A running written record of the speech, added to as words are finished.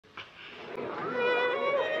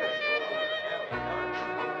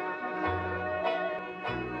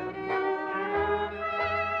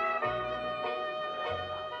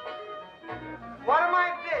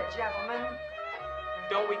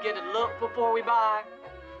Don't we get to look before we buy?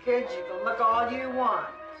 Kids, you can look all you want.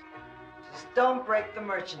 Just don't break the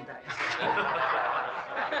merchandise.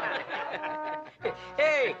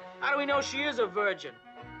 Hey, how do we know she is a virgin?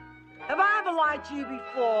 Have I ever lied to you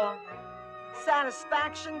before?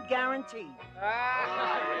 Satisfaction guaranteed.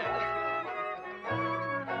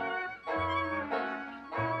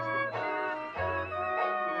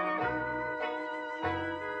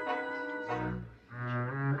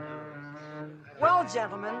 Well,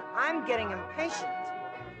 gentlemen, I'm getting impatient.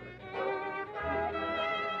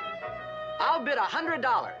 I'll bid $100.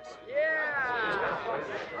 Yeah.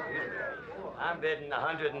 I'm bidding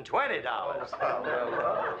 $120.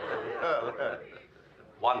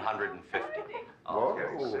 150. Okay.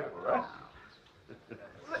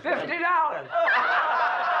 $50.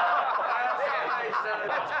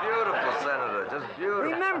 That's beautiful, Senator. Just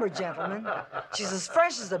beautiful. Remember, gentlemen, she's as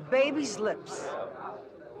fresh as a baby's lips.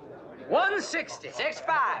 160.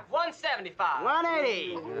 65. 175.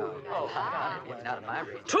 180. Getting out of my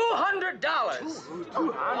range. $200.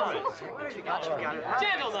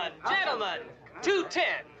 Gentlemen,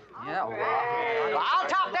 210. Yeah, well, I'll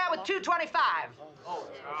top that with 225.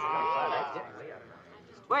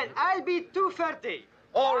 Well, I'll be 230.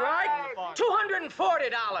 All right,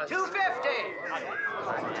 $240. 250.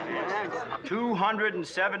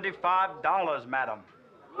 $275, madam.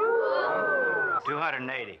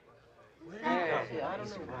 280.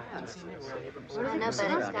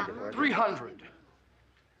 300.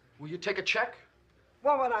 Will you take a check?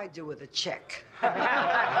 What would I do with a check?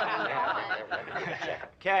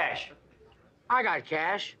 Cash. I got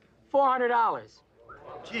cash. $400.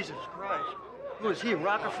 Jesus Christ. Who is he,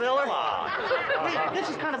 Rockefeller? Hey, this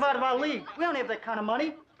is kind of out of our league. We don't have that kind of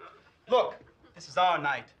money. Look, this is our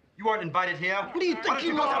night. You weren't invited here. What do you think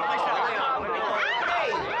you are?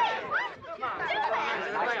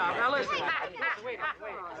 Now listen.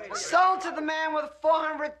 Sold to the man with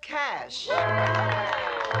 400 cash.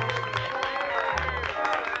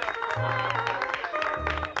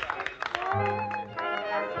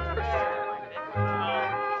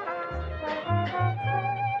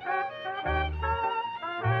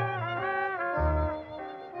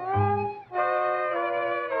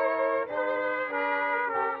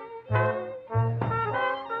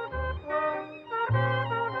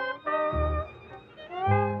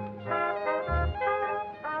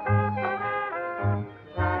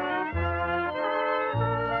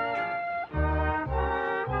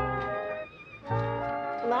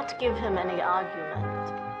 Not give him any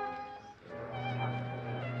argument.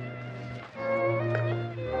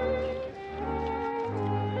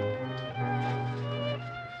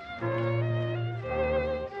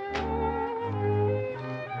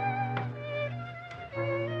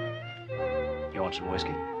 You want some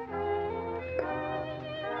whiskey?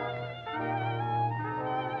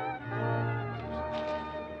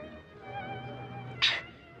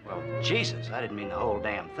 Well, Jesus, I didn't mean the whole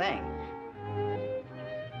damn thing.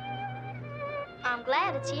 I'm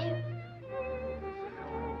glad it's you.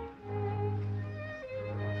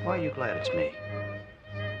 Why are you glad it's me?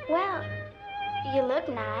 Well, you look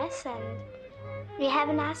nice and you have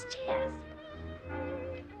a nice chest.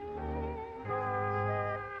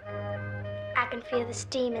 I can feel the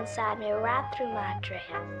steam inside me right through my dress.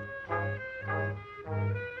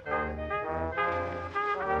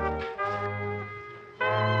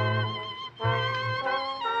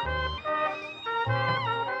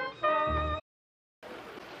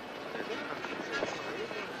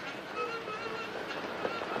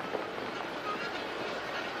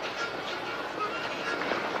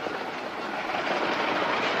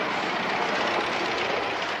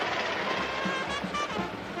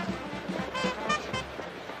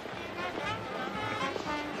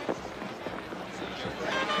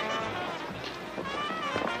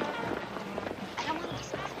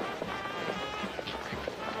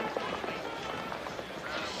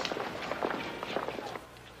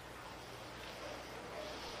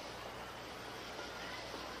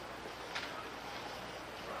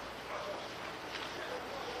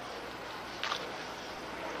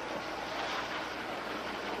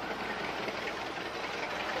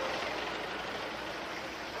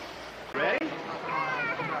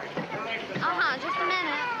 Just a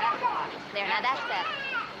minute. There, now that's better.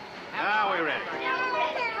 Now we're ready.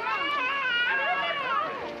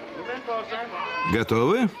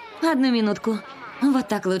 Готовы? Одну минутку. Вот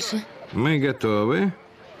так лучше. Мы готовы.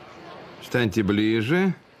 Встаньте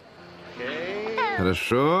ближе.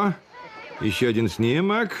 Хорошо. Еще один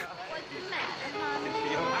снимок.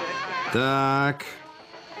 Так.